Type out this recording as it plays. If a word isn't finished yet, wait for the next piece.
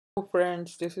Hello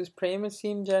friends, this is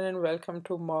Premasim Jan and welcome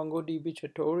to Mongo DB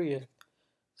tutorial.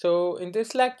 So in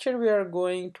this lecture we are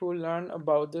going to learn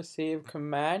about the save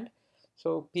command.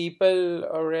 So people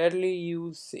rarely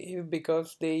use save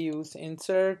because they use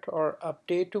insert or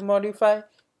update to modify,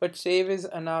 but save is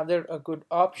another a good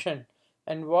option.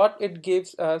 And what it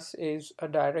gives us is a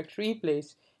direct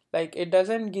replace. Like it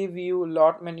doesn't give you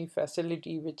lot many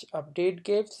facility which update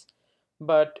gives,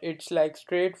 but it's like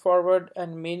straightforward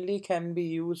and mainly can be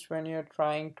used when you're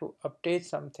trying to update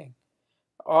something,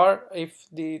 or if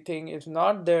the thing is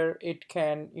not there it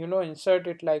can insert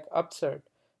it like upsert.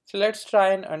 So let's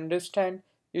try and understand.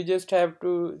 You just have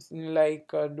to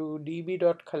do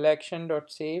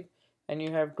db.collection.save and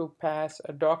you have to pass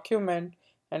a document,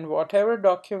 and whatever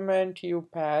document you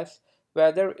pass,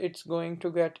 whether it's going to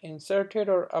get inserted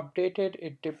or updated,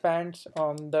 it depends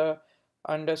on the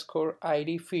underscore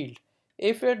id field.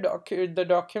 If the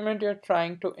document you're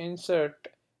trying to insert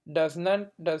does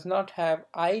not have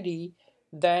id,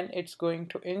 then it's going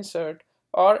to insert.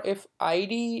 Or if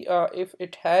if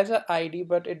it has a id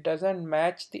but it doesn't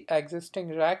match the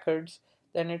existing records,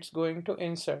 then it's going to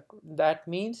insert. That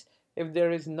means if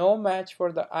there is no match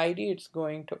for the id, it's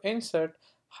going to insert.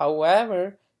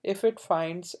 However, if it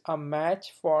finds a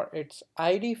match for its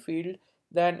id field,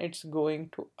 then it's going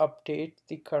to update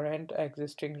the current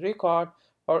existing record,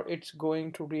 or it's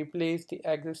going to replace the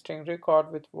existing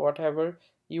record with whatever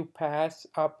you pass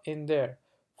up in there.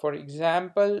 For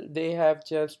example, they have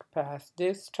just passed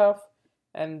this stuff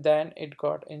and then it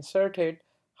got inserted.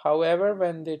 However,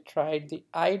 when they tried the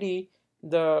ID,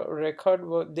 the record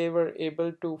they were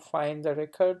able to find the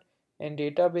record in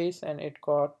database and it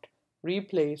got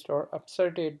replaced or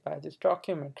upserted by this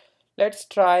document. Let's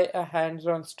try a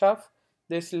hands-on stuff.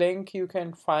 This link you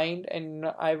can find, and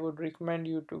I would recommend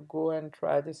you to go and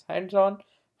try this hands-on.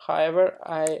 However,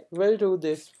 I will do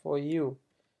this for you.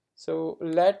 So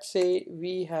let's say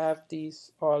we have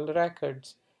these all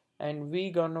records and we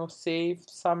gonna save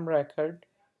some record.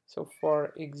 So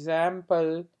for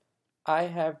example, I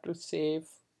have to save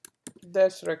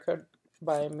this record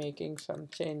by making some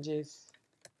changes.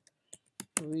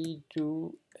 We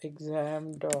do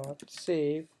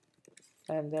exam.save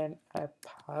and then I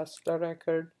pass the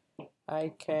record.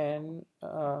 I can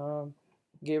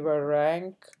give a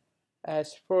rank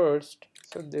as first.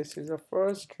 So this is a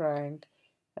first rank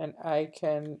and I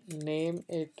can name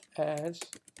it as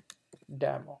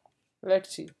demo.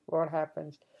 Let's see what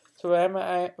happens. So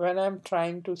when I'm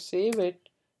trying to save it,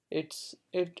 it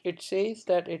says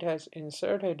that it has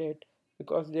inserted it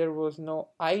because there was no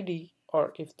ID,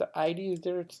 or if the ID is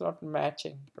there, it's not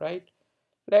matching, right?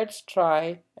 Let's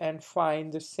try and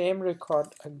find the same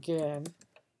record again.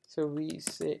 So we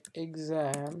say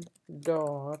exam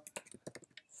dot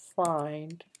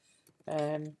find,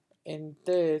 and in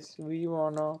this we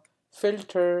wanna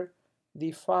filter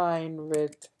the find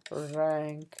with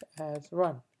rank as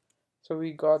 1. So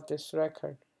we got this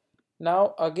record.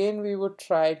 Now again we would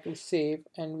try to save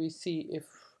and we see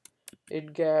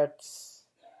it gets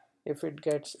if it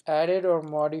gets added or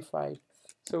modified.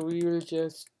 So we will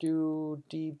just do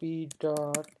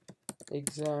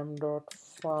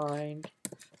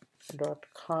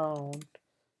db.exam.find.count.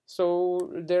 So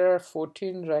there are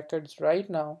 14 records right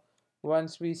now.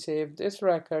 Once we save this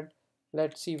record,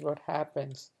 let's see what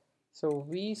happens. So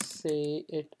we say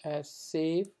it as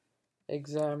save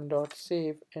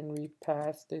exam.save and we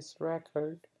pass this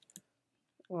record.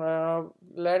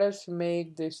 Let us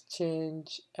make this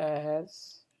change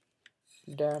as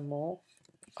demo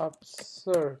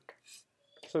upsert.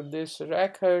 So this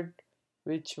record,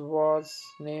 which was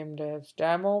named as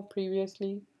demo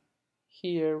previously,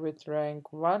 here with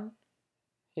rank 1,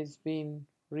 is been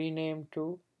renamed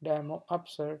to demo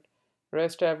upsert.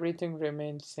 Rest everything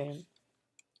remains same.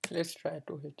 Let's try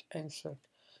to hit insert.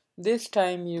 This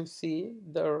time you see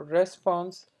the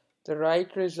response, the right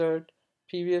result.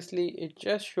 Previously it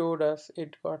just showed us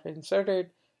it got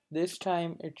inserted. This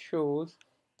time it shows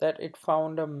that it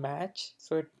found a match,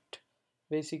 so it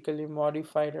basically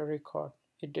modified a record.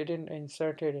 It didn't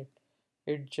inserted it.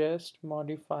 It just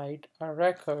modified a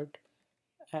record,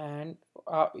 and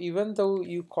even though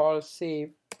you call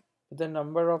save, the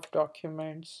number of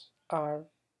documents are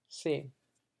same.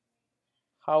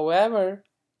 However,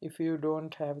 if you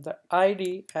don't have the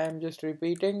ID, I am just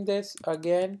repeating this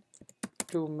again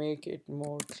to make it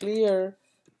more clear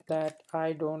that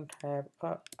I don't have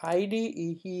a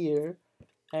ID here,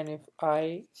 and if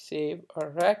I save a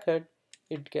record,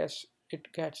 it gets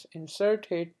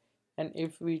inserted. And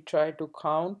if we try to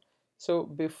count, so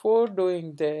before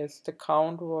doing this the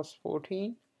count was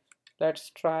 14. Let's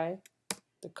try.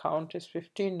 The count is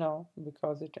 15 now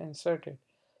because it inserted.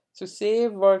 So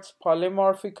save works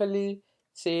polymorphically.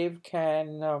 Save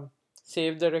can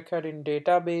save the record in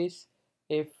database.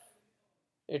 If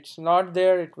it's not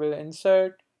there, it will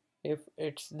insert. If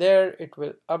it's there, it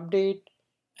will update.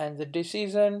 And the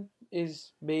decision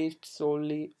is based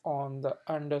solely on the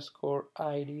underscore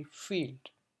ID field.